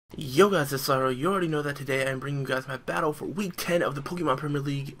Yo guys, it's Slyroh. You already know that today I'm bringing you guys my battle for Week 10 of the Pokemon Premier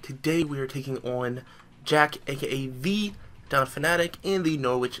League. Today we are taking on Jack, aka V, Donphanatic, and the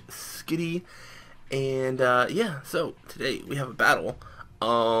Norwich Skitty. And yeah, so today we have a battle.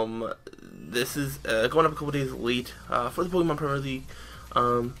 This is going up a couple days late for the Pokemon Premier League.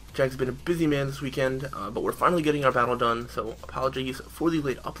 Jack's been a busy man this weekend, but we're finally getting our battle done, so apologies for the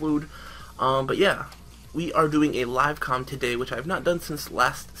late upload. But yeah. We are doing a live comm today, which I have not done since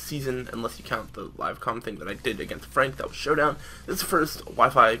last season, unless you count the live comm thing that I did against Frank. That was Showdown. This is the first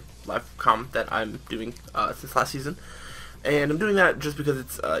Wi-Fi live comm that I'm doing since last season. And I'm doing that just because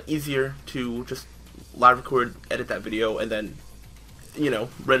it's easier to just live record, edit that video, and then, you know,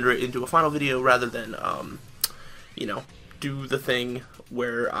 render it into a final video rather than, you know, do the thing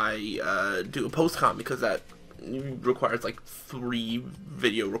where I do a post-comm, because that requires like 3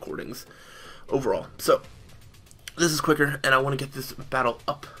 video recordings overall. So this is quicker, and I want to get this battle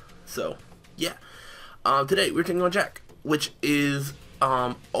up. So yeah, today we're taking on Jack, which is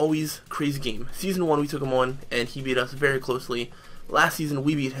always crazy game. Season 1 we took him on, and he beat us very closely. Last season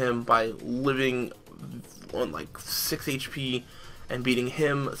we beat him by living on like 6 HP and beating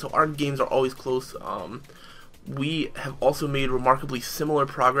him. So our games are always close. We have also made remarkably similar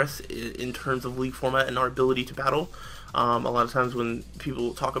progress in terms of league format and our ability to battle. A lot of times when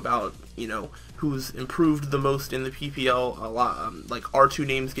people talk about, you know, who's improved the most in the PPL, a lot, like our 2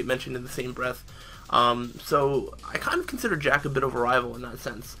 names get mentioned in the same breath. So I kind of consider Jack a bit of a rival in that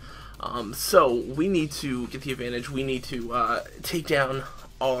sense. So we need to get the advantage. We need to take down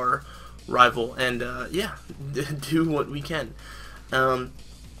our rival and, yeah, do what we can.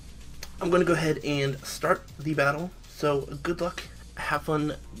 I'm going to go ahead and start the battle. So good luck. Have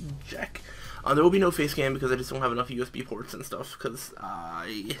fun, Jack. There will be no face cam because I just don't have enough USB ports and stuff, because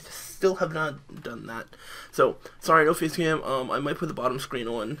I still have not done that. So, sorry, no face cam. I might put the bottom screen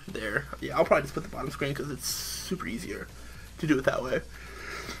on there. Yeah, I'll probably just put the bottom screen because it's super easier to do it that way.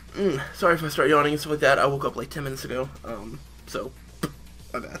 Sorry if I start yawning and stuff like that. I woke up like 10 minutes ago, so,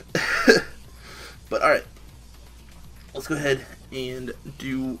 my bad. But, alright. Let's go ahead and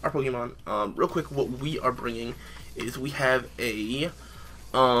do our Pokemon. Real quick, what we are bringing is we have a,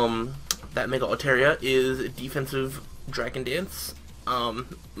 that Mega Altaria is defensive Dragon Dance,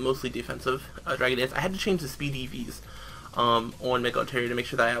 mostly defensive Dragon Dance. I had to change the speed EVs on Mega Altaria to make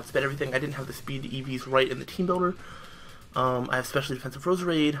sure that I outsped everything. I didn't have the speed EVs right in the team builder. I have specially defensive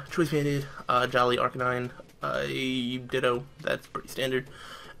Roserade, Choice Banded, Jolly Arcanine, Ditto. That's pretty standard.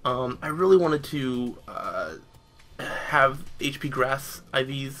 I really wanted to have HP Grass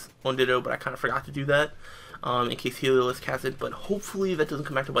IVs on Ditto, but I kind of forgot to do that. In case Heliolisk has it, but hopefully that doesn't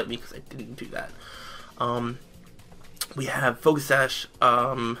come back to bite me because I didn't do that. We have Focus Sash,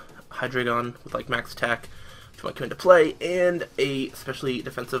 Hydreigon with like max attack, which might come into play, and a specially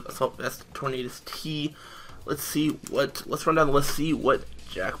defensive Assault Vest, Tornadus T. Let's run down the list, see what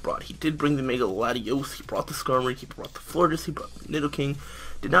Jack brought. He did bring the Mega Latios, he brought the Skarmory, he brought the Florges, he brought the Nidoking.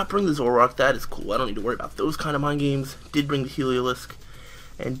 Did not bring the Zoroark. That is cool. I don't need to worry about those kind of mind games. Did bring the Heliolisk,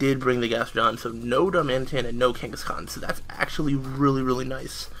 and did bring the Gastrodon, so no Darmanitan and no Kangaskhan, so that's actually really, really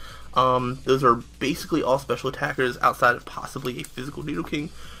nice. Those are basically all special attackers outside of possibly a physical Nidoking,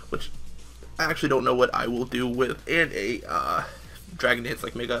 which I actually don't know what I will do with, and a Dragon Dance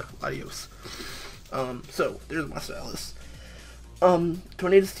like Mega Latios. So there's my stylus.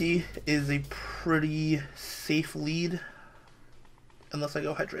 Tornadus T is a pretty safe lead, unless I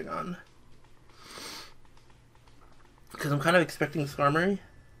go Hydreigon, because I'm kind of expecting Skarmory.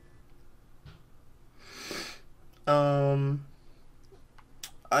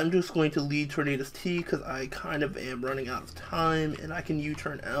 I'm just going to lead Tornadus T because I kind of am running out of time, and I can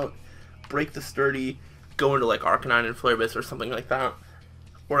U-turn out, break the Sturdy, go into like Arcanine and Flare-Blitz or something like that,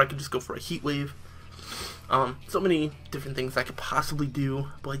 or I could just go for a Heat Wave. So many different things I could possibly do,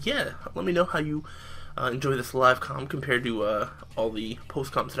 but yeah, let me know how you enjoy this live comm compared to all the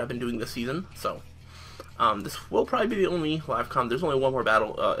post comms that I've been doing this season. So this will probably be the only live comm. There's only one more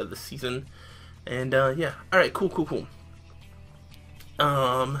battle of the season, and yeah. All right, cool.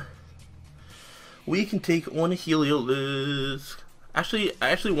 We can take on a Heliolisk. Actually, I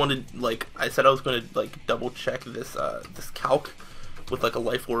actually wanted, like I said, I was going to like double check this this calc with like a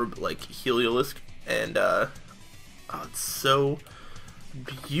Life Orb like Heliolisk, and oh, it's so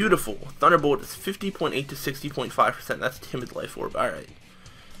beautiful. Thunderbolt is 50.8 to 60.5%. That's Timid Life Orb. All right.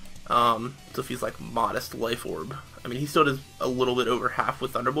 So if he's like modest Life Orb, I mean, he still does a little bit over half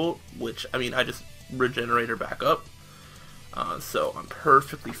with Thunderbolt, which, I mean, I just regenerate her back up. So I'm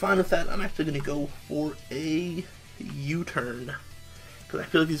perfectly fine with that. I'm actually going to go for a U-turn, because I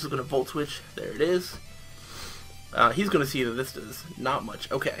feel like he's going to Volt Switch. There it is. He's going to see that this does not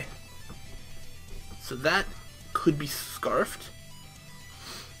much. Okay. So that could be scarfed.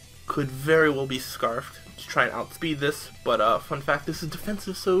 Could very well be scarfed to try and outspeed this, but fun fact, this is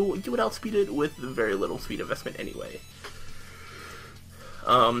defensive, so you would outspeed it with very little speed investment anyway.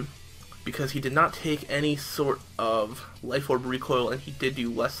 Because he did not take any sort of life orb recoil, and he did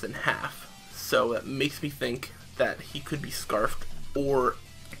do less than half, so that makes me think that he could be scarfed or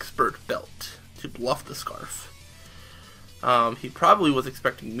expert belt to bluff the scarf. He probably was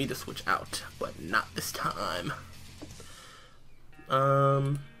expecting me to switch out, but not this time.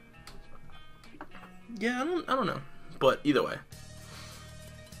 Yeah, I don't know, but either way.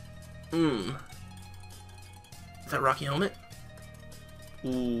 Is that Rocky Helmet?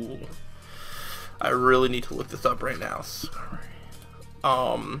 Ooh, I really need to look this up right now. Sorry.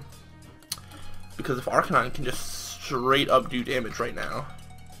 Because if Arcanine can just straight up do damage right now.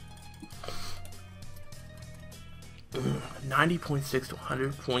 90.6 to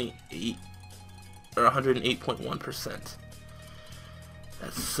 100.8 or 108.1%.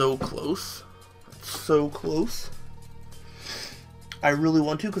 That's so close. That's so close. I really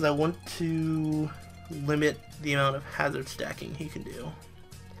want to, because I want to limit the amount of hazard stacking he can do.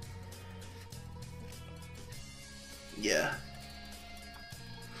 Yeah.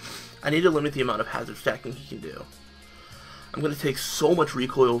 I need to limit the amount of hazard stacking he can do. I'm going to take so much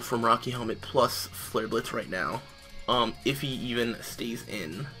recoil from Rocky Helmet plus Flare Blitz right now. If he even stays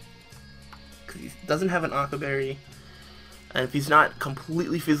in. Because he doesn't have an Aqua Berry. And if he's not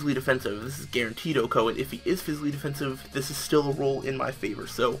completely physically defensive, this is guaranteed OHKO, and if he is physically defensive, this is still a roll in my favor.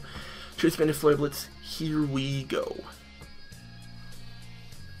 So, Trade Spended Flare Blitz, here we go.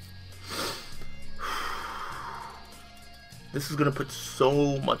 This is going to put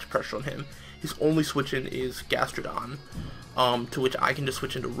so much pressure on him. His only switch in is Gastrodon, to which I can just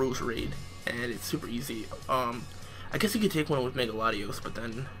switch into Roserade, and it's super easy. I guess he could take one with Mega Latios, but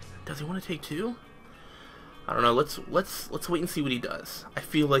then, does he want to take two? I don't know. Let's wait and see what he does. I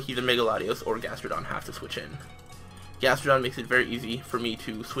feel like either Mega Latios or Gastrodon have to switch in. Gastrodon makes it very easy for me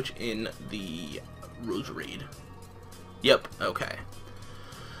to switch in the Roserade. Yep. Okay.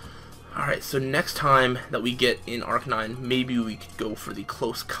 All right. So next time that we get in Arcanine, maybe we could go for the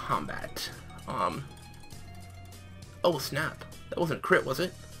close combat. Oh snap! That wasn't a crit, was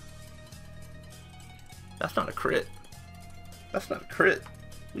it? That's not a crit. That's not a crit.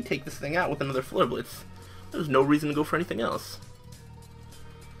 We take this thing out with another Flare Blitz. There's no reason to go for anything else.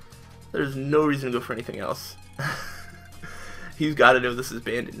 There's no reason to go for anything else. He's got to know this is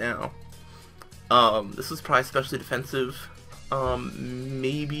Bandit now. This was probably especially defensive.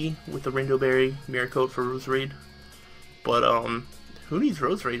 Maybe with the Rainbow Berry Mirror Coat for Roserade. But, who needs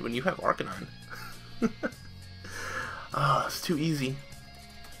Roserade when you have Arcanine? Oh, it's too easy.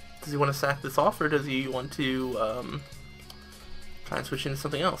 Does he want to sack this off, or does he want to, try and switch into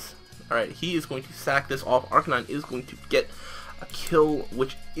something else? Alright, he is going to sack this off. Arcanine is going to get a kill,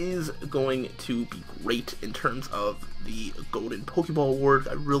 which is going to be great in terms of the Golden Pokeball Award.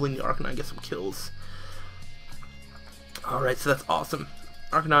 I really need Arcanine to get some kills. Alright, so that's awesome.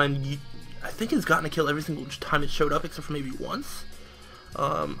 Arcanine, I think, has gotten a kill every single time it showed up, except for maybe once.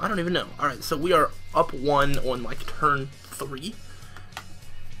 I don't even know. Alright, so we are up 1 on, like, turn 3.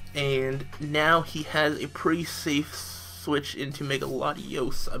 And now he has a pretty safe switch into Mega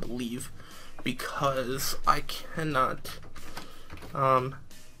Latios, I believe, because I cannot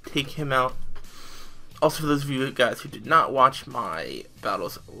take him out. Also, for those of you guys who did not watch my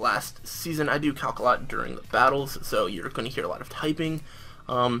battles last season, I do calc a lot during the battles, so you're going to hear a lot of typing.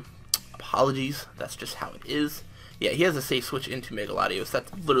 Apologies, that's just how it is. Yeah, he has a safe switch into Mega Latios.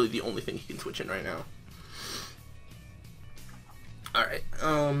 That's literally the only thing he can switch in right now. Alright,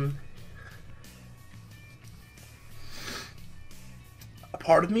 a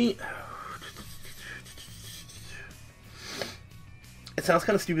part of me, it sounds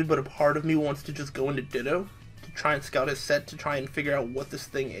kind of stupid, but a part of me wants to just go into Ditto to try and scout his set, to try and figure out what this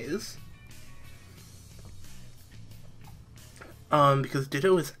thing is. Because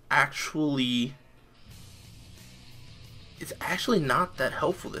Ditto is actually, it's actually not that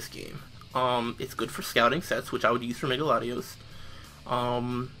helpful this game. It's good for scouting sets, which I would use for Mega Latios.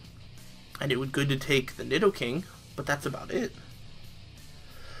 And it would be good to take the Nidoking, but that's about it.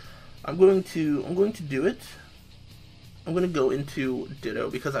 I'm going to do it. I'm going to go into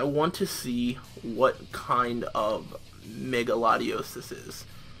Ditto because I want to see what kind of Mega Latios this is.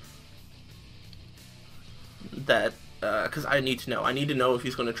 That, because I need to know. I need to know if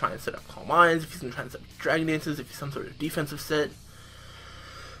he's going to try and set up Calm Minds, if he's going to try and set up Dragon Dances, if he's some sort of defensive set.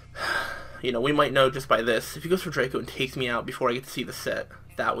 You know, we might know just by this. If he goes for Draco and takes me out before I get to see the set,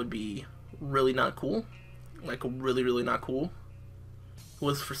 that would be really not cool. like really, really not cool,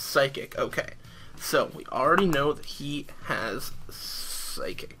 was for Psychic. Okay, so we already know that he has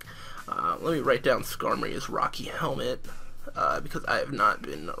Psychic. Let me write down Skarmory's Rocky Helmet, because I have not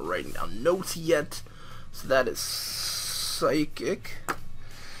been writing down notes yet. So that is Psychic.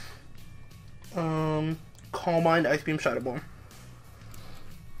 Calm Mind, Ice Beam, Shadow Ball.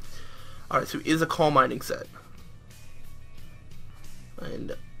 Alright, so it is a Calm Minding set.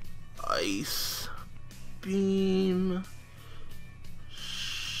 And Ice Beam,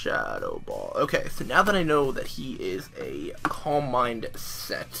 Shadow Ball. Okay, so now that I know that he is a Calm Mind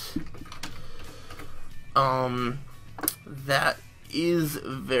set, that is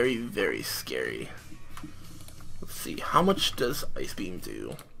very, very scary. Let's see, how much does Ice Beam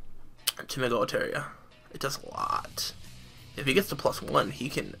do to Mega Altaria? It does a lot. If he gets to +1, he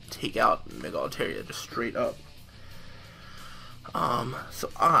can take out Mega Altaria just straight up. So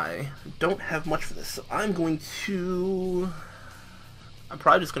I don't have much for this, so I'm probably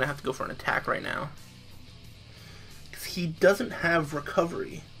just going to have to go for an attack right now. Because he doesn't have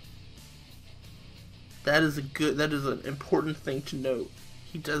recovery. That is an important thing to note.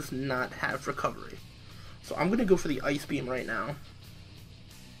 He does not have recovery. So I'm going to go for the Ice Beam right now.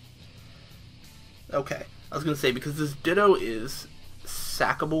 Okay, I was going to say, because this Ditto is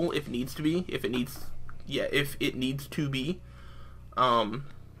sackable if it needs to be, if it needs to be,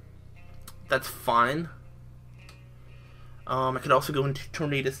 that's fine. I could also go into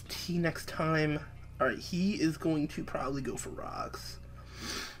Tornadus T next time. Alright, he is going to probably go for rocks.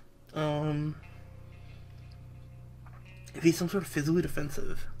 If he's some sort of physically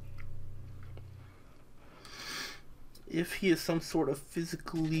defensive. If he is some sort of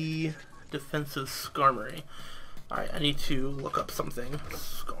physically defensive Skarmory. Alright, I need to look up something.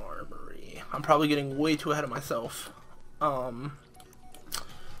 Skarmory. I'm probably getting way too ahead of myself.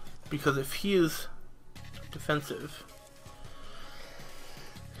 Because if he is defensive,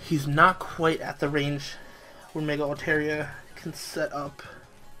 he's not quite at the range where Mega Altaria can set up.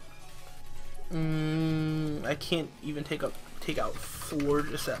 I can't even take out 4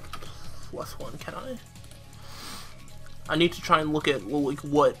 just at +1, can I? I need to try and look at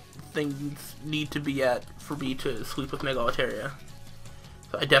what things need to be at for me to sweep with Mega Altaria.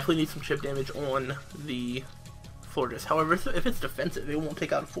 So I definitely need some chip damage on the Florges. However, if it's defensive, it won't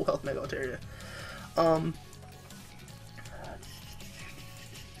take out a full health Mega Altaria.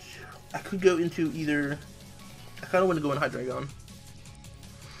 I could go into either. I kind of want to go in Hydreigon.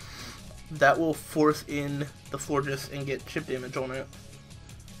 That will force in the Florges and get chip damage on it.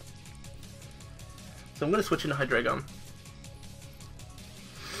 So I'm going to switch into Hydreigon.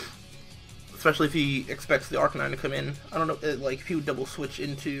 Especially if he expects the Arcanine to come in. I don't know, like if he would double switch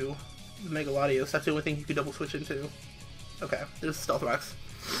into the Mega Latios. That's the only thing he could double switch into. Okay, there's Stealth Wax.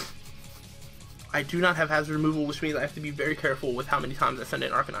 I do not have hazard removal, which means I have to be very careful with how many times I send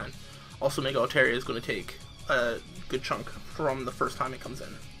in Arcanine. Also, Mega Altaria is going to take a good chunk from the first time it comes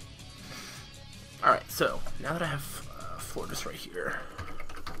in. Alright, so now that I have Florges right here.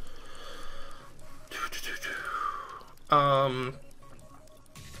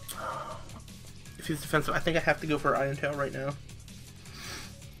 If he's defensive, I think I have to go for Iron Tail right now.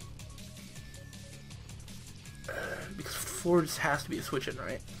 Because Florges has to be a switch in,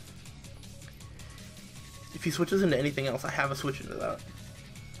 right? If he switches into anything else, I have a switch into that.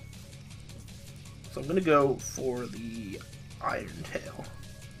 So I'm going to go for the Iron Tail.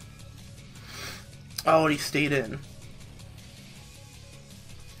 Oh, and he stayed in.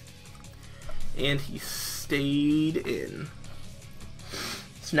 And he stayed in.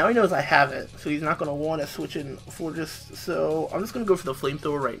 So now he knows I have it, so he's not going to want to switch in Florges. So I'm just going to go for the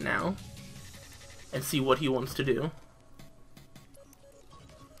Flamethrower right now and see what he wants to do.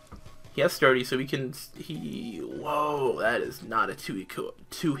 He has Sturdy, so we can. Whoa, that is not a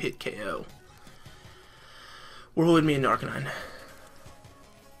two-hit KO. Whirlwind me and Arcanine.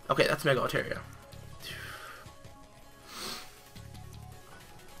 Okay, that's Mega Altaria.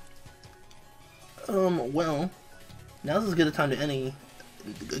 Well, now's as good a time to any.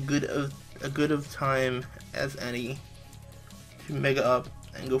 A good of time as any to Mega Up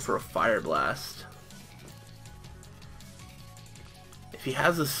and go for a Fire Blast. If he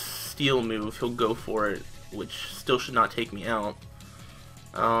has a Steel move, he'll go for it, which still should not take me out.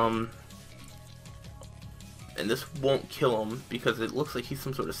 And this won't kill him because it looks like he's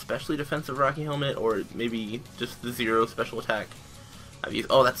some sort of specially defensive Rocky Helmet, or maybe just the 0 special attack.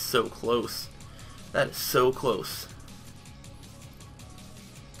 Oh, that's so close. That is so close.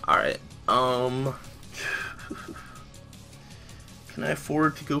 Alright, can I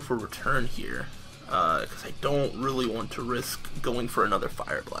afford to go for return here? Because I don't really want to risk going for another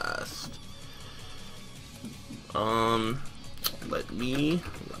Fire Blast. Let me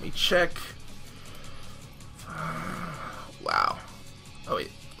check. Wow. Oh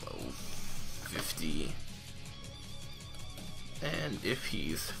wait. 50. And if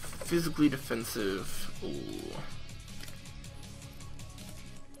he's physically defensive, ooh.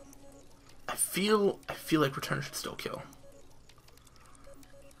 I feel like return should still kill.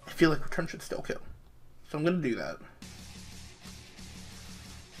 I feel like return should still kill. So I'm gonna do that.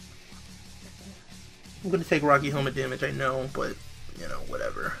 I'm gonna take Rocky Helmet damage, I know, but you know,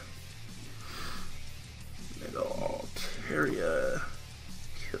 whatever. Mega Altaria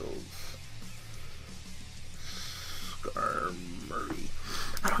kills Skarmory.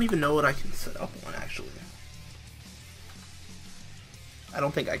 I don't even know what I can set up on, actually. I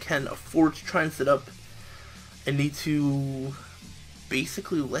don't think I can afford to try and set up. I need to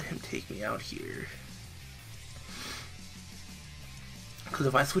basically let him take me out here. Because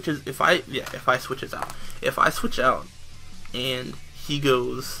if I switch out and he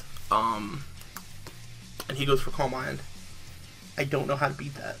goes for Calm Mind, I don't know how to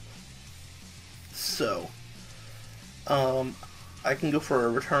beat that. So I can go for a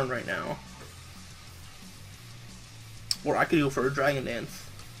return right now, or I could go for a Dragon Dance.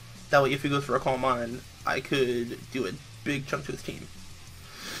 That way if he goes for a Calm Mind, I could do a big chunk to his team.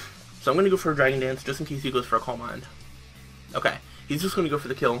 So I'm going to go for a Dragon Dance just in case he goes for a Calm Mind. Okay, he's just going to go for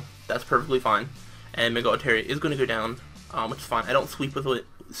the kill. That's perfectly fine. And Mega Altaria is going to go down, which is fine. I don't sweep with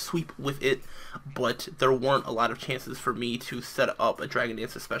it, but there weren't a lot of chances for me to set up a Dragon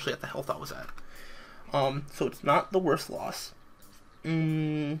Dance, especially at the health I was at. So it's not the worst loss.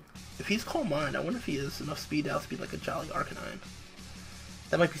 If he's Calm Mind, I wonder if he has enough speed to outspeed like a Jolly Arcanine.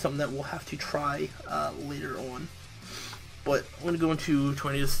 That might be something that we'll have to try later on. But I'm going to go into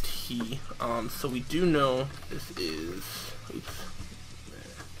Tornado's T. So we do know this is... Oops.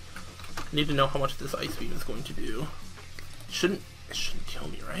 I need to know how much this Ice Beam is going to do. It shouldn't kill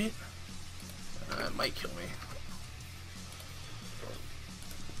me, right? It might kill me.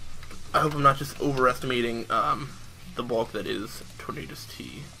 I hope I'm not just overestimating the bulk that is Tornado's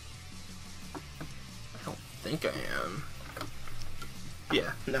T. I don't think I am.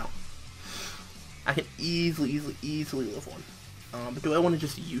 Yeah, no. I can easily live one. But do I want to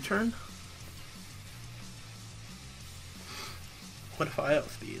just U-turn? What if I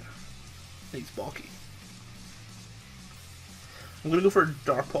outspeed? He's bulky. I'm gonna go for a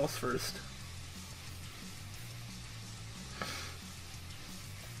Dark Pulse first.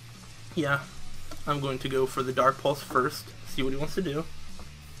 Yeah, I'm going to go for the Dark Pulse first, see what he wants to do.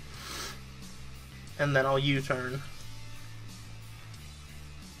 And then I'll U-turn.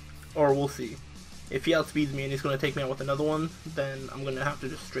 Or we'll see. If he outspeeds me and he's going to take me out with another one, then I'm going to have to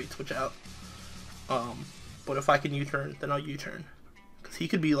just straight switch out. But if I can U-turn, then I'll U-turn. Because he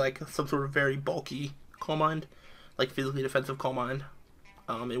could be like some sort of very bulky Calm Mind, like physically defensive Calm Mind,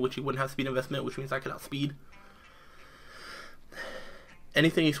 in which he wouldn't have speed investment, which means I could outspeed.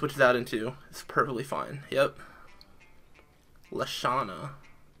 Anything he switches out into is perfectly fine. Yep. Lashana.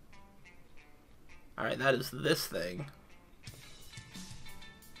 Alright, that is this thing.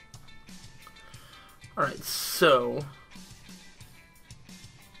 Alright, so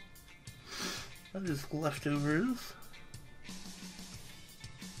that is leftovers.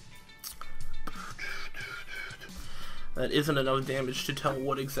 That isn't enough damage to tell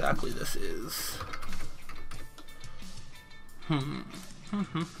what exactly this is.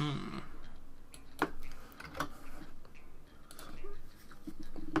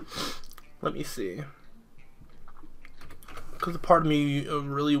 Let me see. Because a part of me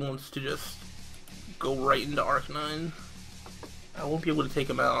really wants to just go right into Arcanine. I won't be able to take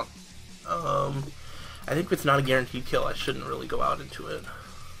him out. I think if it's not a guaranteed kill, I shouldn't really go out into it.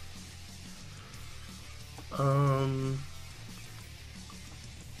 I'm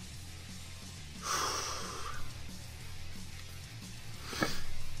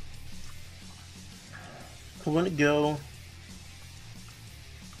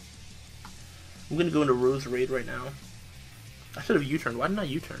gonna go into Rose Raid right now. I should have U-turned. Why didn't I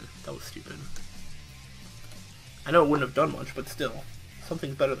U-turn? That was stupid. I know it wouldn't have done much, but still.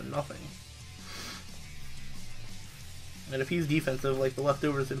 Something's better than nothing. And if he's defensive, like the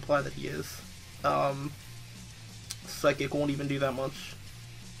leftovers imply that he is, Psychic won't even do that much.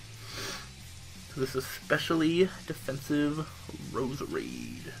 So this is specially defensive Rose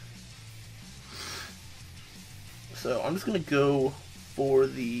Raid. So I'm just going to go for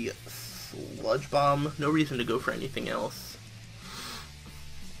the Sludge Bomb. No reason to go for anything else.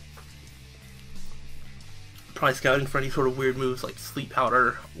 Probably scouting for any sort of weird moves like Sleep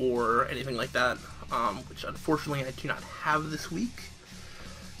Powder or anything like that, which unfortunately I do not have this week.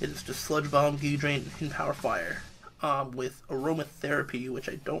 It is just Sludge Bomb, Goo Drain, and Hidden Power Fire. With Aromatherapy, which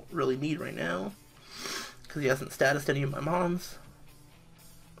I don't really need right now, because he hasn't statused any of my mons.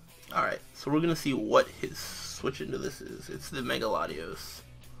 Alright, so we're going to see what his switch into this is. It's the Mega Latios.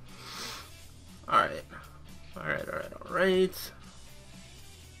 Alright. Alright.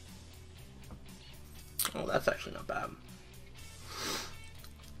 Oh, that's actually not bad.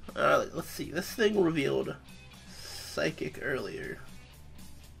 Alright, let's see. This thing revealed Psychic earlier.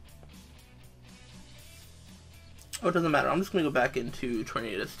 Oh, it doesn't matter. I'm just going to go back into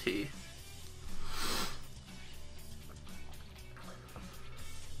Tornado ST.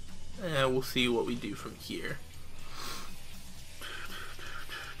 And we'll see what we do from here.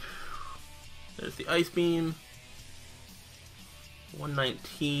 There's the Ice Beam.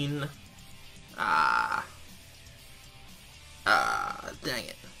 119. Dang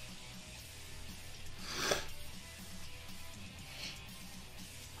it.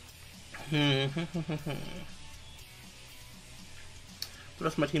 The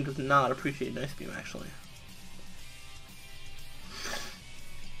rest of my team does not appreciate Ice Beam, actually.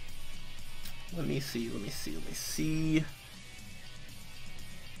 Let me see.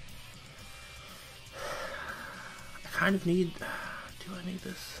 I kind of need... Do I need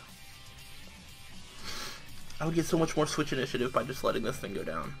this? I would get so much more switch initiative by just letting this thing go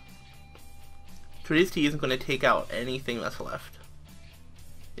down. Today's T isn't going to take out anything that's left.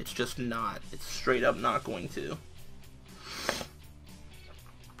 It's just not. It's straight up not going to.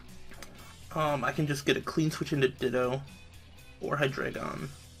 I can just get a clean switch into Ditto, or Hydreigon,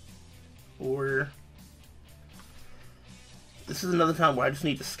 or... This is another time where I just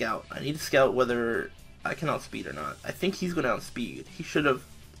need to scout. I need to scout whether I can outspeed or not. I think he's going to outspeed. He should have...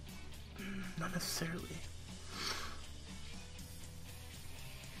 Not necessarily.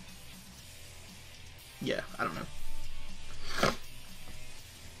 Yeah, I don't know.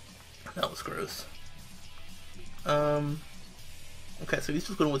 That was gross. Okay, so he's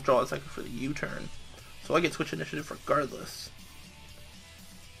just going to withdraw a second for the U-turn. So I get switch initiative regardless.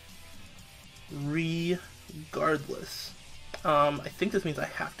 I think this means I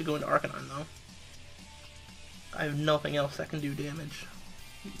have to go into Arcanine, though. I have nothing else that can do damage.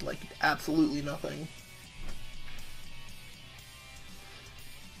 Like, absolutely nothing.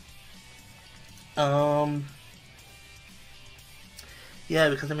 Yeah,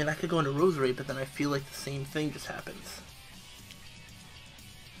 because, I mean, I could go into Roserade, but then I feel like the same thing just happens.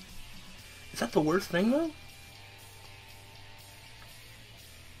 Is that the worst thing, though?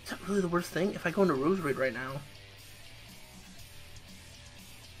 Is that really the worst thing? If I go into Roserade right now...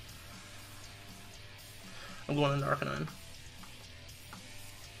 I'm going into Arcanine.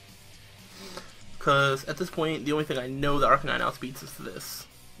 Because, at this point, the only thing I know that Arcanine outspeeds is this.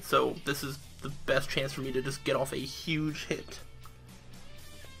 So, this is the best chance for me to just get off a huge hit.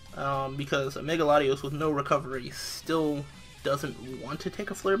 Because a Mega Latios with no recovery still doesn't want to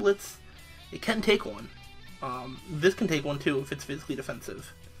take a Flare Blitz. It can take one. This can take one too if it's physically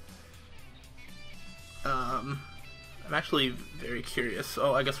defensive. I'm actually very curious.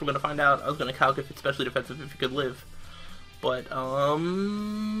 Oh, I guess we're gonna find out. I was gonna calc if it's specially defensive if it could live. But,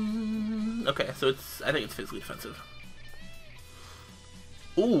 okay, so I think it's physically defensive.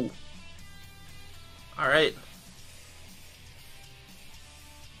 Ooh! Alright.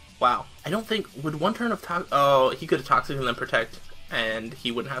 Wow. I don't think... Would one turn of Toxic... Oh, he could have Toxic and then Protect, and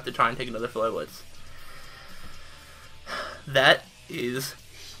he wouldn't have to try and take another Flare Blitz. That is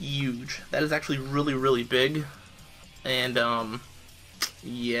huge. That is actually really, really big. And,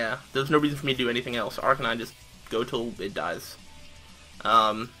 yeah. There's no reason for me to do anything else. Arcanine just go till it dies.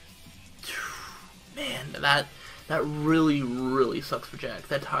 Man, that really, really sucks for Jack.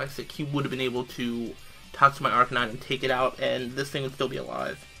 That Toxic, he would have been able to Toxic my Arcanine and take it out, and this thing would still be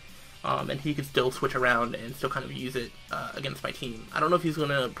alive. And he could still switch around and still kind of use it against my team. I don't know if he's going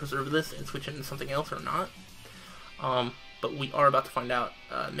to preserve this and switch into something else or not. But we are about to find out.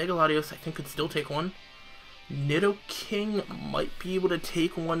 Mega Latios, I think, could still take one. Nidoking might be able to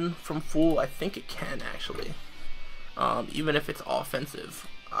take one from full. I think it can, actually. Even if it's offensive.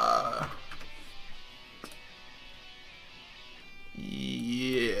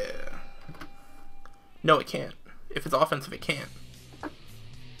 Yeah. No, it can't. If it's offensive, it can't.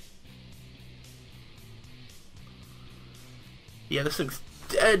 Yeah, this thing's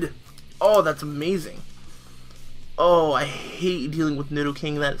dead. Oh, that's amazing. Oh, I hate dealing with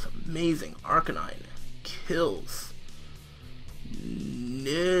Nidoking. That is amazing. Arcanine kills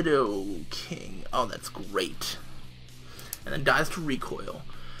Nidoking. Oh, that's great. And then dies to Recoil.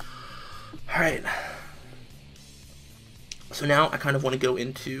 Alright. So now I kind of want to go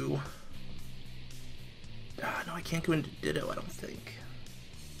into... no, I can't go into Ditto, I don't think.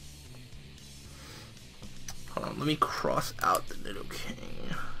 Hold on, let me cross out the Ditto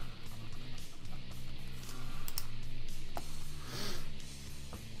King.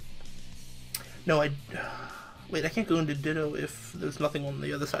 No, wait, I can't go into Ditto if there's nothing on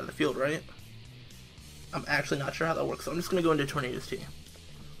the other side of the field, right? I'm actually not sure how that works, so I'm just going to go into Tornado's T.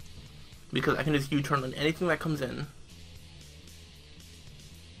 Because I can just U-turn on anything that comes in.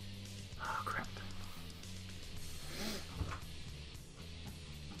 Oh, crap.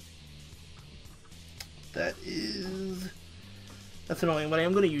 That's annoying, but I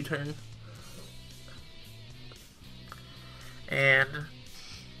am going to U-turn. And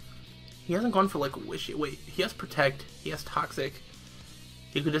he hasn't gone for like Wish. Wait, he has Protect, he has Toxic.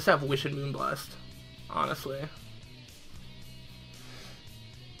 He could just have Wish and Moonblast, honestly.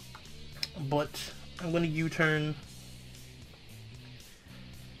 But I'm going to U-turn.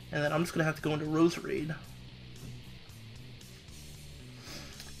 And then I'm just going to have to go into Rose Raid.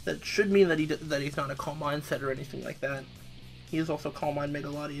 That should mean that he's not a Calm Mindset or anything like that. He is also Calm Mind Mega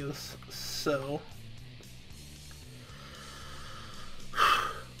Latios, so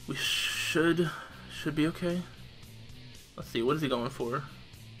we should be okay. Let's see, what is he going for?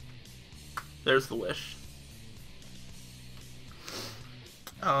 There's the Wish.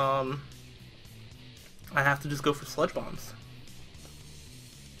 I have to just go for Sludge Bombs.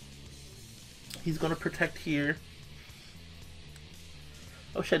 He's gonna Protect here.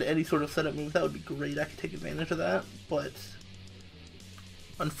 I wish I had any sort of setup move. That would be great. I could take advantage of that, but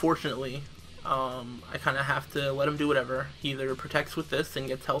unfortunately, I kind of have to let him do whatever. He either protects with this and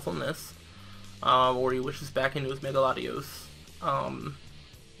gets health on this, or he wishes back into his Mega Latios. Man,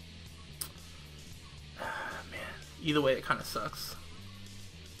 either way, it kind of sucks.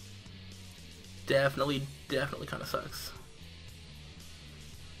 Definitely kind of sucks.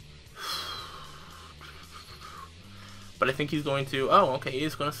 But I think he's going to, oh, okay,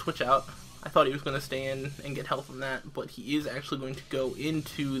 he's going to switch out. I thought he was going to stay in and get health from that, but he is actually going to go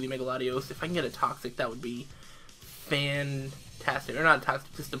into the Mega Latios. If I can get a Toxic, that would be fantastic. Or not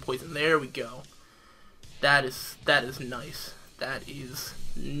Toxic, just a Poison. There we go. That is nice. That is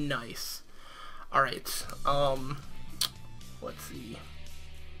nice. Alright, let's see.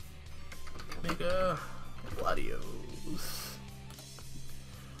 Mega Latios.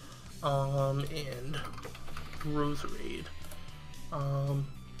 And Rose Raid. Let's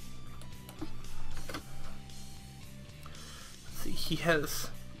see, he has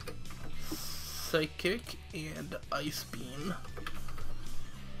Psychic and Ice Beam.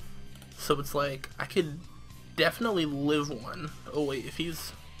 So it's like, I could definitely live one. Oh wait, if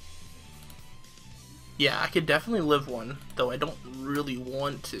he's... Yeah, I could definitely live one, though I don't really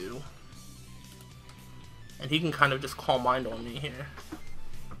want to. And he can kind of just Calm Mind on me here.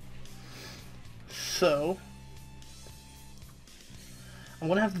 So I'm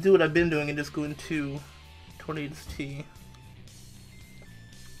gonna have to do what I've been doing and just go into Tornado's T.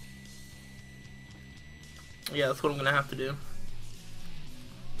 Yeah, that's what I'm gonna have to do.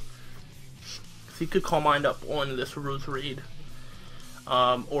 So he could Calm Mind up on this Rose Raid.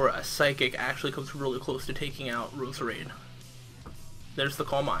 Or a Psychic actually comes really close to taking out Rose Raid. There's the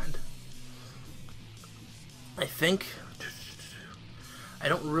Calm Mind. I think I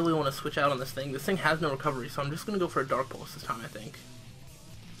don't really want to switch out on this thing. This thing has no recovery, so I'm just going to go for a Dark Pulse this time, I think.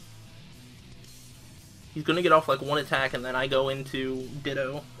 He's going to get off like one attack, and then I go into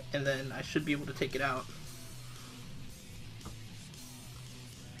Ditto, and then I should be able to take it out.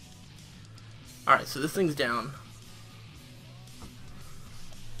 Alright, so this thing's down.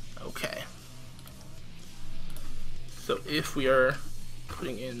 Okay. So if we are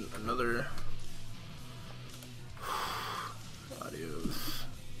putting in another Latios,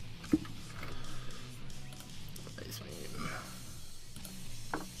 Ice Beam,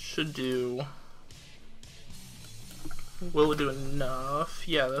 should do, will it do enough?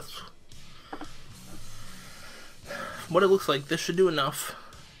 Yeah, that's what it looks like. This should do enough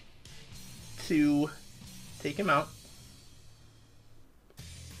to take him out.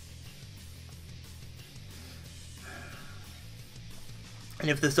 And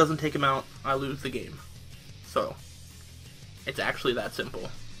if this doesn't take him out, I lose the game. So it's actually that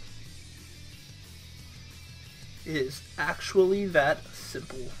simple. It is actually that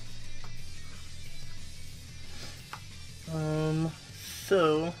simple.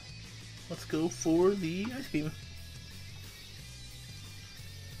 So let's go for the Ice Beam.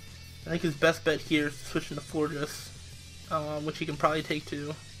 I think his best bet here is to switch into Fortress, which he can probably take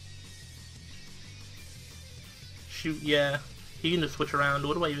to. Shoot, yeah. He can just switch around.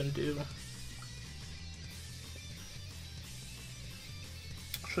 What do I even do?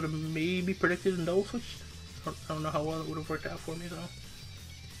 Should have maybe predicted and double switched. I don't know how well it would have worked out for me though.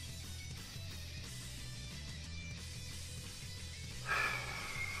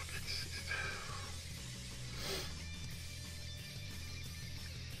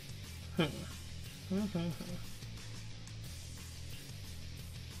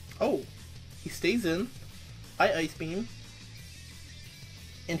 Oh, he stays in. I Ice Beam.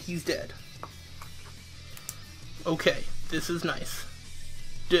 And he's dead. Okay, this is nice.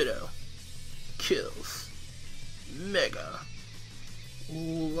 Ditto. Kills. Mega.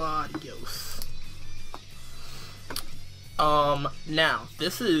 Latios. Now,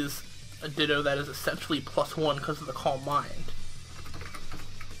 this is a Ditto that is essentially +1 because of the Calm Mind.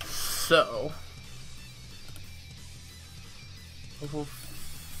 So, level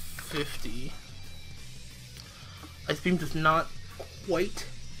 50. Ice Beam does not quite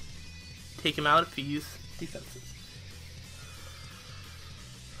take him out if he's defensive.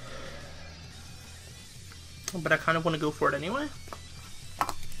 But I kind of want to go for it anyway.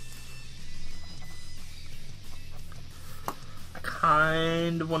 I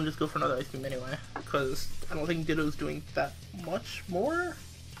kind of want to just go for another Ice Beam anyway, because I don't think Ditto's doing that much more.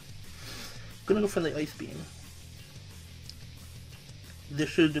 I'm gonna go for the Ice Beam. This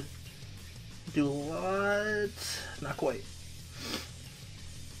should do a lot. Not quite.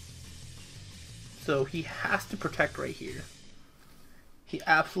 So he has to protect right here. He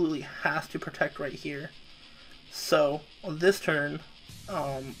absolutely has to protect right here. So on this turn,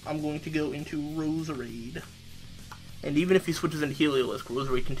 I'm going to go into Roserade. And even if he switches into Heliolisk,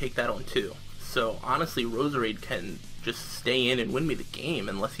 Roserade can take that on too. So honestly, Roserade can just stay in and win me the game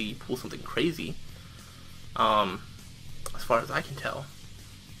unless he pulls something crazy. As far as I can tell.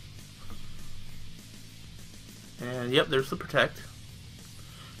 And yep, there's the protect.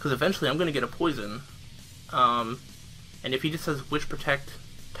 Because eventually I'm going to get a poison. And if he just says Witch Protect,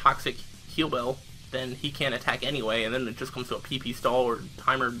 Toxic, Heal Bell, then he can't attack anyway, and then it just comes to a PP stall or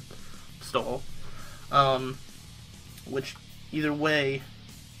timer stall. Which, either way,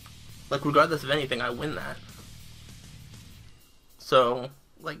 like, regardless of anything, I win that. So,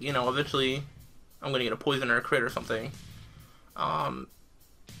 like, you know, eventually I'm going to get a poison or a crit or something. I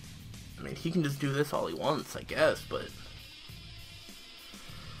mean, he can just do this all he wants, I guess, but...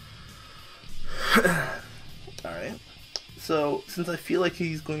 Alright. So, since I feel like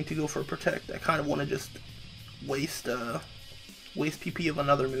he's going to go for a Protect, I kind of want to just waste PP of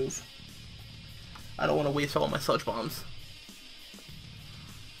another move. I don't want to waste all my Sludge Bombs.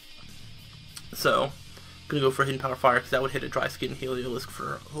 So, I'm going to go for Hidden Power Fire, because that would hit a Dry Skin Heliolisk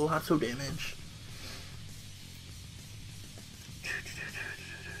for lots of damage.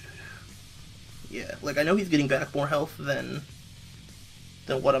 Yeah, like, I know he's getting back more health than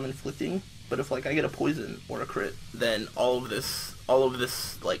what I'm inflicting, but if, like, I get a poison or a crit, then all of this,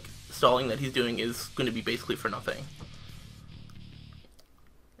 like, stalling that he's doing is going to be basically for nothing.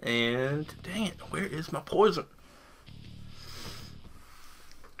 And, dang it, where is my poison?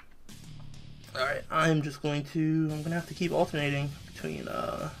 Alright, I'm going to have to keep alternating between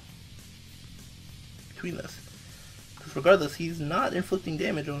this. Because regardless, he's not inflicting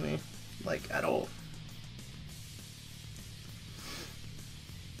damage on me. Like, at all.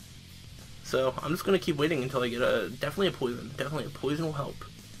 So, I'm just gonna keep waiting until I get definitely a poison. Definitely a poison will help.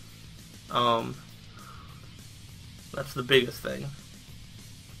 That's the biggest thing.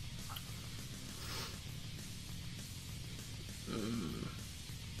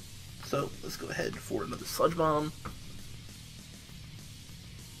 So, let's go ahead for another Sludge Bomb.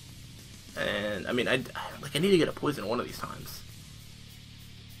 And, I mean, I need to get a poison one of these times.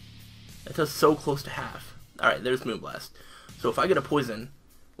 It does so close to half. Alright, there's Moonblast. So if I get a poison,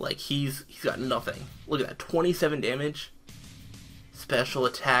 like, he's got nothing. Look at that, 27 damage. Special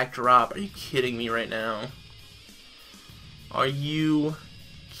attack drop. Are you kidding me right now? Are you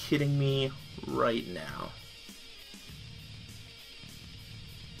kidding me right now?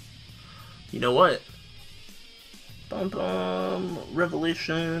 You know what?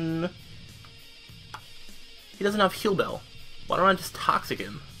 Revelation. He doesn't have Heal Bell. Why don't I just Toxic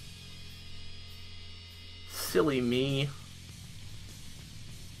him? Silly me.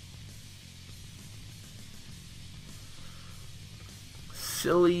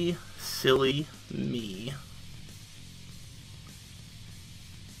 Silly me.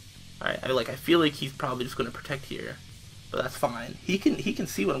 Alright, I feel like he's probably just gonna protect here. But that's fine. He can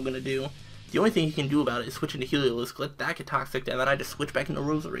see what I'm gonna do. The only thing he can do about it is switch into Heliolisk, let that get Toxic, and then I just switch back into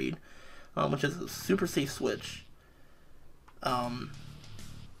Roserade. Which is a super safe switch.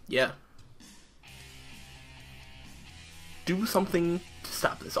 Yeah. Do something to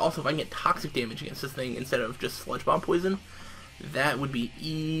stop this. Also, if I can get toxic damage against this thing instead of just Sludge Bomb poison, that would be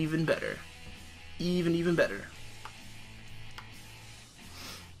even better. Even better.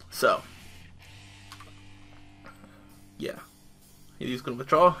 So, yeah. He's going to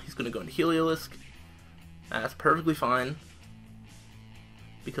withdraw. He's going to go into Heliolisk. That's perfectly fine.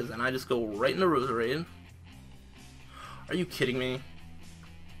 because then I just go right into Roserade. Are you kidding me?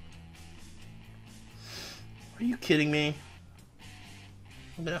 Are you kidding me?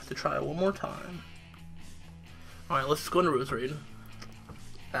 I'm gonna have to try it one more time. Alright, let's just go into Roserade.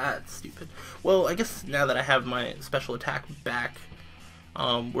 That's stupid. Well, I guess now that I have my special attack back,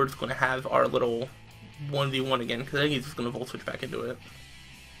 we're just gonna have our little 1v1 again, because I think he's just gonna Volt Switch back into it.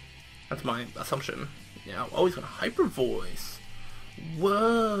 That's my assumption. Yeah, oh, he's gonna Hyper Voice.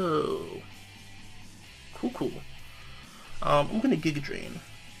 Whoa. Cool, cool. I'm gonna Giga Drain.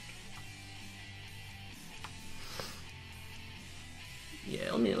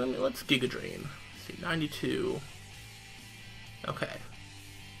 Yeah, let's Giga Drain. Let's see, 92. Okay.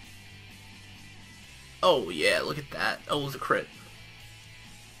 Oh yeah, look at that. Oh, it was a crit.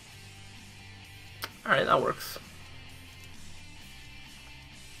 Alright, that works.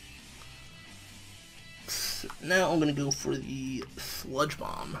 Now I'm gonna go for the Sludge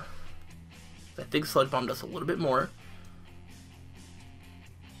Bomb. I think Sludge Bomb does a little bit more.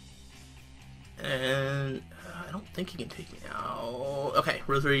 And I don't think he can take me out. Okay,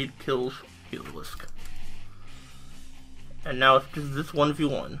 Roserade kills Heliolisk. And now it's just this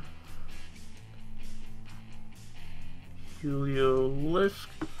 1v1. Heliolisk.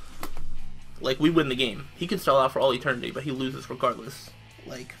 Like, we win the game. He can stall out for all eternity, but he loses regardless.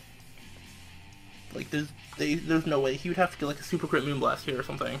 Like there's no way. He would have to get like a Super Crit Moonblast here or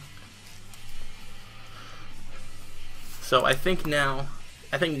something. So I think now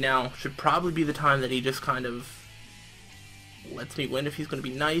should probably be the time that he just kind of lets me win if he's going to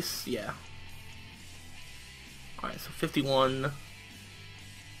be nice. Yeah. Alright, so 51.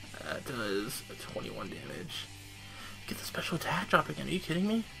 That does 21 damage. Get the special attack drop again. Are you kidding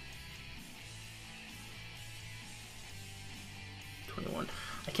me? 21.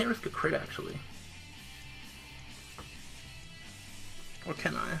 I can't risk a crit actually. Or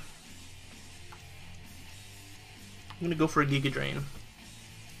can I? I'm gonna go for a Giga Drain.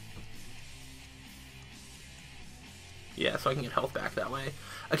 Yeah, so I can get health back that way.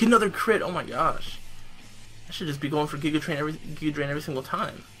 I get another crit. Oh my gosh! I should just be going for Giga Drain every single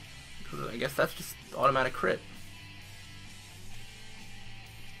time. Because I guess that's just automatic crit.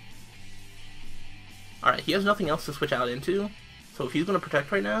 Alright, he has nothing else to switch out into. So if he's gonna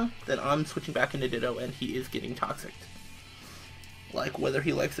protect right now, then I'm switching back into Ditto, and he is getting Toxic. Like, whether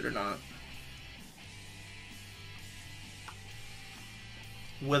he likes it or not.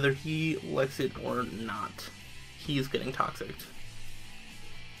 Whether he likes it or not, he is getting Toxic.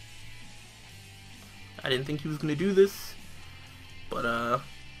 I didn't think he was going to do this, but I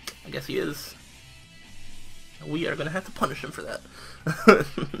guess he is. We are going to have to punish him for that.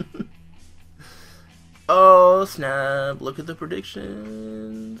 Oh, snap. Look at the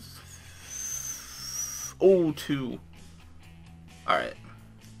predictions. Oh, 2. Alright.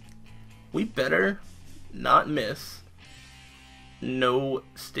 We better not miss no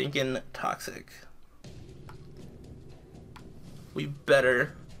stinking Toxic. We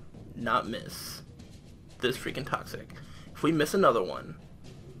better not miss this freaking Toxic. If we miss another one,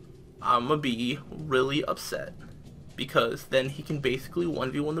 I'm gonna be really upset. Because then he can basically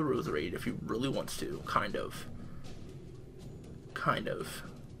 1v1 the Roserade if he really wants to. Kind of. Kind of.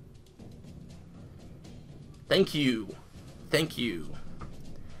 Thank you. Thank you.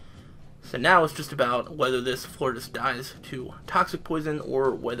 So now it's just about whether this Floridas dies to Toxic Poison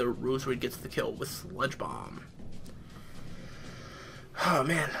or whether Roserade gets the kill with Sludge Bomb. Oh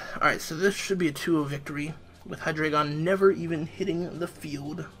man. Alright, so this should be a 2-0 victory with Hydreigon never even hitting the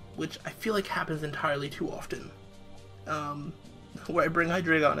field, which I feel like happens entirely too often. Where I bring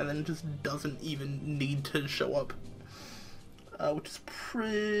Hydreigon and then it just doesn't even need to show up. Which is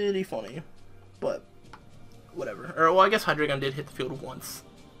pretty funny. But whatever. Or, well, I guess Hydreigon did hit the field once.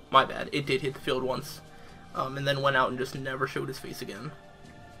 My bad. It did hit the field once. And then went out and just never showed his face again.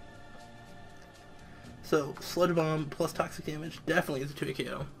 So, Sludge Bomb plus Toxic damage definitely is a 2-hit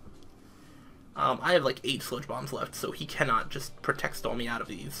KO. I have like 8 Sludge Bombs left, so he cannot just Protect Stall me out of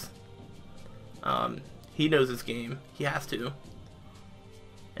these. He knows his game. He has to.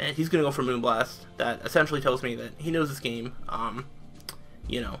 And he's going to go for Moonblast. That essentially tells me that he knows his game.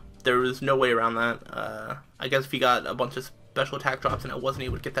 You know, there was no way around that. I guess if he got a bunch of special attack drops and I wasn't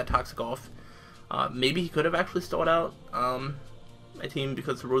able to get that Toxic off, maybe he could have actually stalled out my team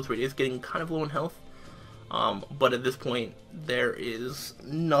because the Roserade is getting kind of low in health. But at this point, there is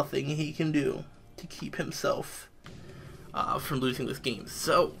nothing he can do to keep himself from losing this game.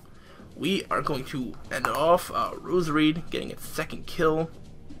 So, we are going to end it off. Roserade getting its 2nd kill.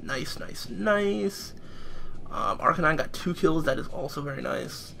 Nice, nice, nice. Arcanine got 2 kills. That is also very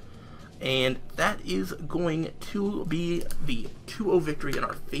nice. and that is going to be the 2-0 victory in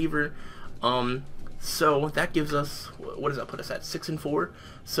our favor. So that gives us, what does that put us at? 6-4.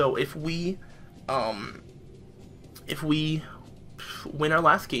 So if we win our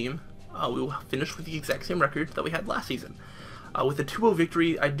last game, we will finish with the exact same record that we had last season. With a 2-0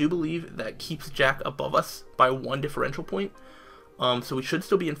 victory, I do believe that keeps Jack above us by 1 differential point. So we should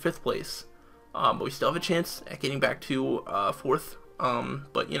still be in 5th place, but we still have a chance at getting back to 4th.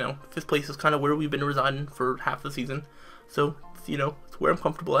 But you know, 5th place is kind of where we've been residing for half the season. So you know, it's where I'm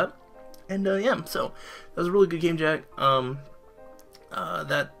comfortable at. And yeah, so that was a really good game, Jack.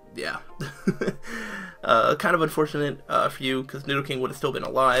 Yeah, kind of unfortunate for you, because Nidoking would have still been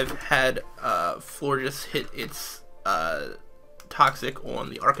alive had Florges hit its Toxic on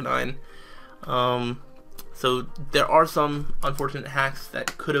the Arcanine. So there are some unfortunate hacks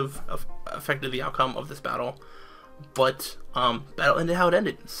that could have affected the outcome of this battle, but battle ended how it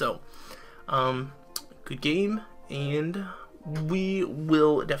ended. So good game, and we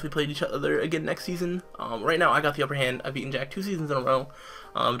will definitely play each other again next season. Right now, I got the upper hand. I've beaten Jack 2 seasons in a row.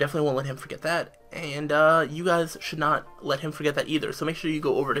 Definitely won't let him forget that. And you guys should not let him forget that either. So make sure you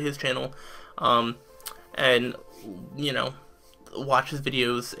go over to his channel and, you know, watch his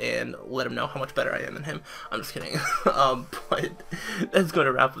videos and let him know how much better I am than him. I'm just kidding. But that's going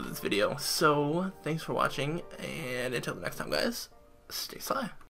to wrap up this video. So thanks for watching, and until the next time, guys, stay sly.